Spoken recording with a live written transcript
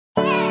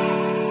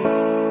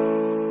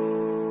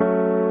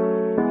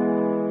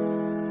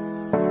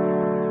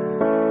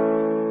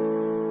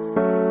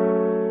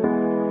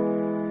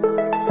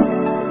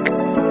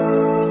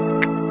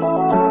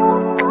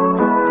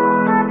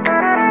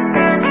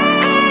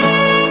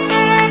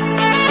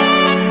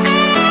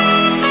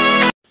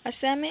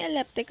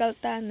elliptical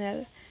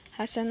tunnel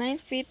has a 9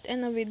 feet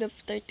and a width of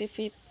 30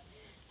 feet.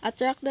 A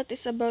track that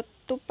is about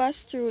to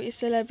pass through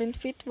is 11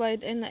 feet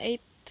wide and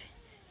 8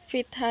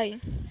 feet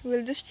high.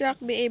 Will this track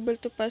be able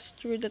to pass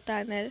through the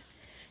tunnel?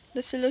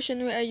 The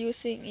solution we are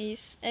using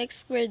is x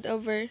squared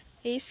over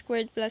a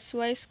squared plus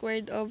y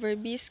squared over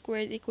b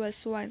squared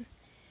equals 1.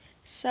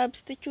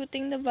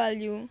 Substituting the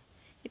value,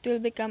 it will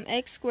become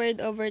x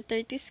squared over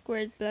 30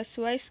 squared plus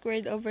y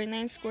squared over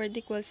 9 squared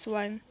equals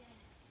 1.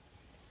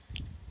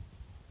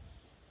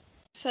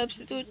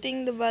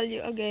 Substituting the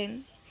value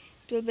again,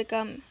 it will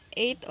become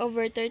 8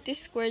 over 30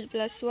 squared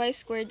plus y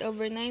squared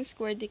over 9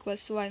 squared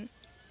equals 1.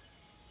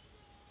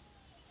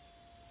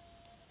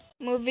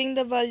 Moving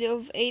the value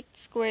of 8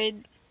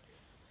 squared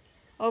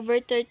over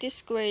 30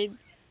 squared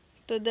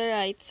to the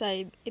right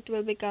side, it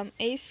will become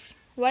y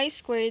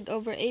squared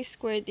over a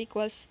squared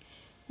equals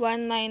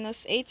 1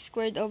 minus 8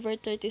 squared over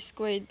 30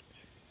 squared.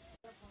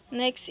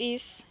 Next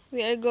is,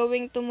 we are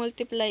going to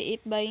multiply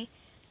it by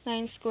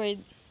 9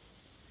 squared.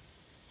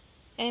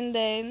 And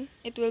then,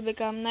 it will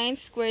become 9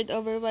 squared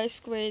over y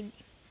squared.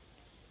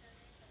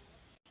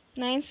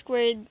 9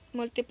 squared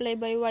multiplied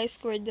by y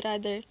squared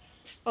rather,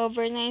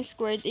 over 9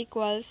 squared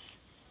equals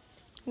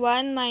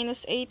 1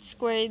 minus 8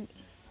 squared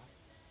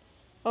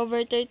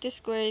over 30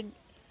 squared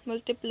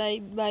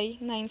multiplied by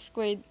 9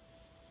 squared.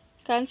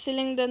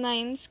 Cancelling the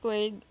 9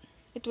 squared,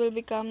 it will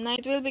become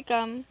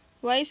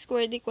y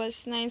squared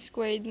equals 9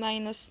 squared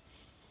minus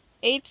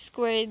 8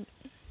 squared,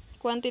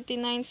 quantity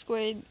 9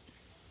 squared,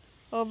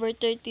 over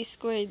 30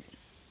 squared.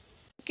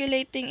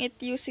 Calculating it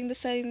using the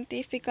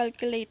scientific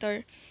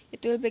calculator,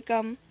 it will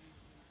become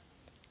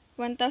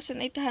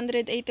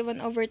 1881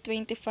 over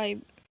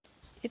 25.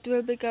 It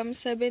will become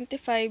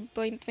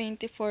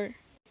 75.24.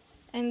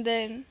 And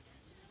then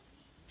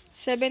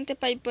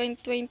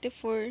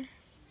 75.24,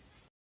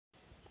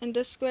 and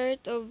the square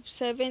root of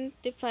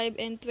 75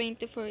 and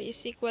 24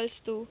 is equals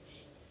to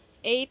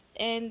 8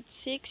 and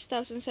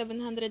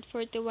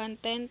 6,741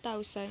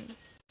 10,000.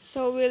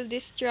 So will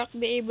this truck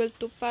be able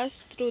to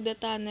pass through the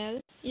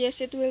tunnel? Yes,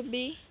 it will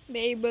be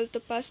able to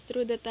pass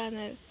through the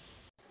tunnel.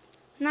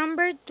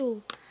 Number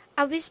 2.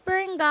 A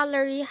whispering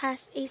gallery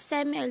has a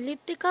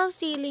semi-elliptical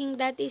ceiling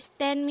that is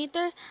 10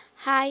 meter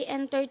high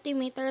and 30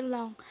 meter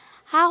long.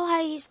 How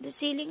high is the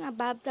ceiling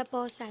above the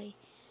foci?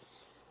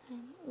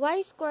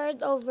 Y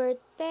squared over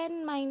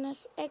 10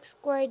 minus x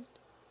squared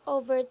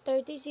over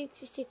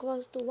 36 is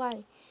equals to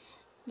y.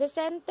 The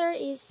center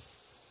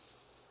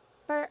is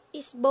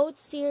both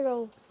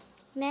 0.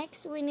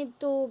 Next, we need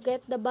to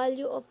get the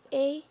value of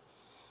A.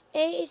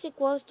 A is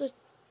equals to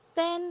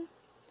 10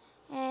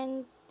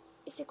 and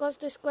is equals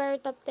to square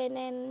root of 10,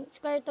 and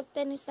square root of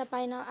 10 is the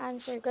final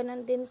answer.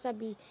 Ganon din sa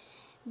B.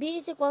 B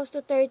is equals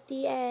to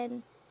 30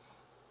 and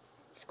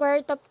square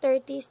root of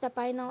 30 is the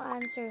final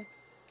answer.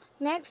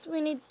 Next,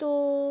 we need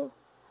to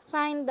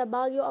find the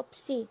value of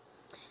C.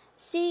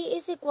 C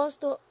is equals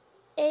to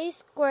A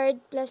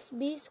squared plus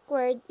B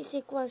squared is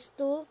equals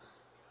to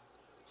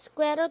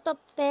square root of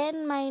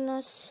 10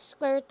 minus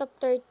square root of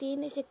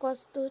 13 is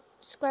equals to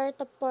square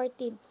root of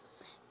 14.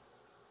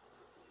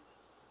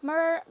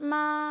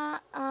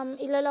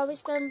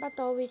 Ilalowest term pa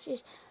to, which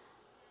is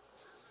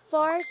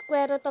 4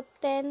 square root of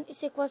 10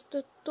 is equals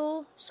to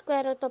 2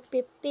 square root of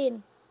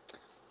 15.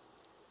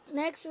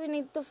 Next, we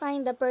need to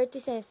find the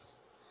vertices.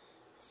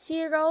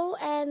 0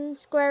 and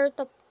square root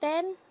of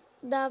 10,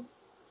 the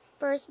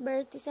first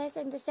vertices,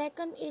 and the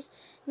second is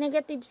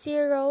negative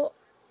 0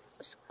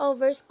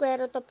 over square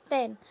root of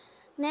 10.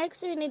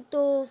 Next, we need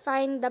to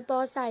find the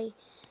foci.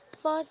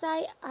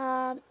 Foci,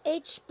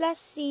 H plus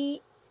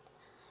C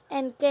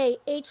and K,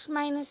 H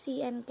minus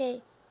C and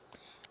K.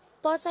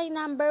 Foci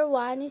number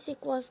 1 is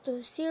equals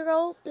to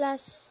 0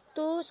 plus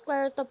 2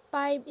 square root of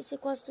 5 is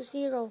equals to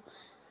 0.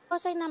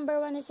 Foci number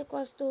 1 is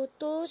equals to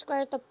 2 square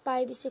root of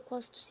 5 is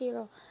equals to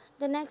 0.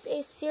 The next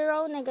is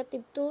 0,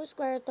 negative 2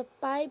 square root of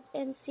 5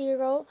 and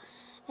 0.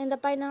 And the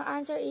final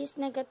answer is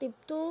negative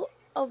 2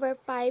 over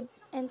 5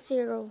 and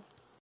 0.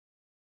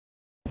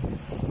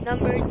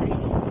 Number 3.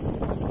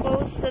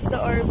 Suppose that the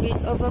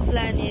orbit of a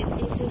planet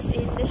is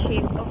in the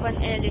shape of an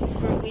ellipse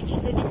for which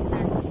the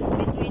distance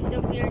between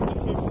the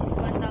vertices is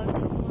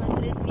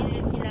 1,200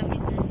 million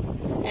kilometers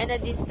and the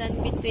distance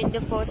between the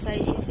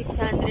foci is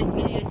 600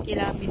 million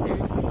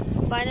kilometers.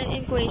 Find an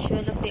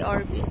equation of the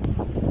orbit.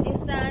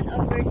 Distance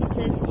of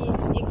vertices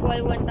is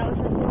equal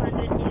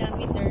 1,200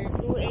 kilometer,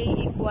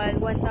 2a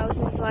equal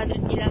 1,200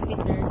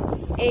 kilometer,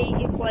 a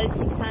equals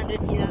 600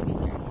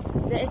 kilometer.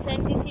 The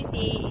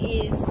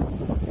eccentricity is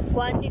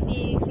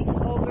quantity 6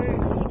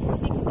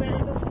 square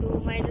root of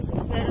 2 minus the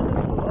square root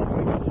of 2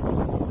 over 6.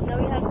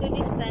 Now we have the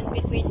distance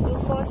between two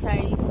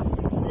foci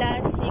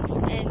plus 6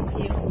 and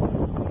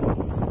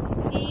 0.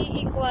 C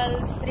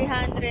equals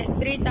 3,000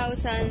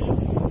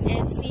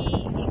 and C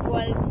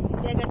equal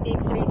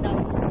negative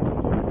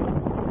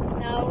 3,000.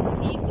 Now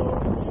C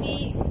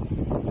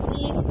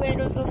square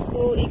root of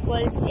 2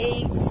 equals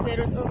A square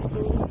root of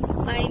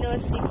 2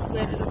 minus 6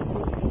 square root of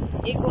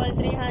 2 equal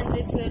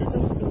 300 square root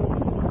of 2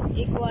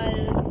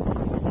 equal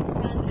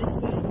 600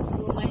 square root of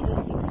 2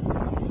 minus 6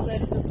 square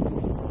root of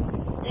 2.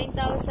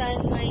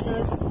 9,000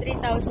 minus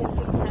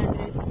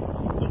 3,600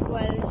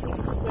 equal 6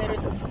 square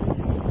root of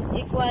 2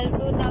 equal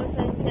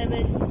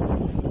 2,007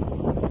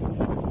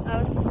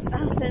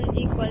 1,000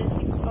 equal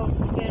 6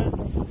 of square root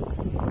of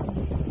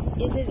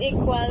 2. Is it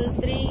equal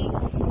 3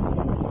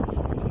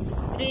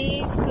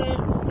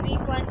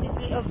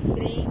 quantity of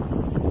 3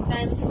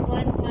 times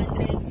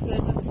 100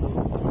 square root of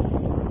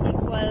 2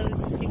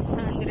 equals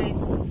 600.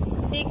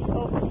 6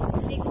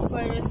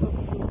 square root of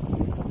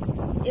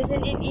 2.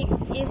 Isn't it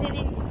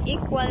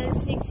equal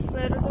 6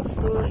 square root of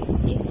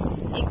 2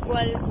 is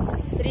equal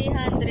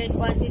 300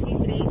 quantity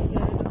 3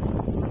 square root of 2.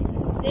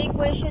 The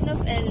equation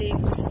of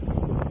ellipse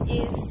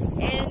is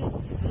n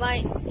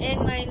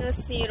minus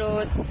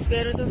 0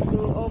 square root of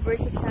 2 over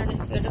 600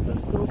 square root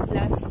of 2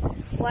 plus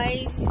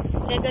y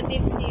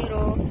negative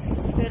 0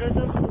 square root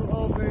of 2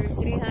 over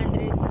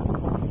 300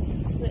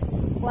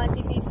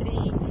 quantity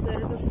 3 square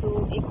root of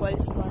 2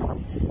 equals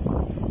 1.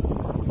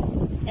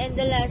 And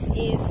the last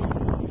is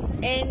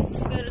n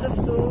square root of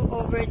 2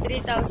 over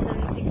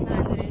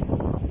 3,600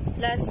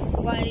 plus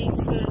y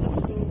square root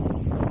of 2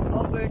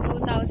 over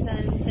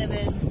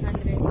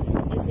 2,700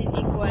 is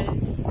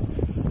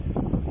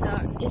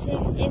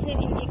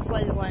in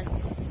equal 1.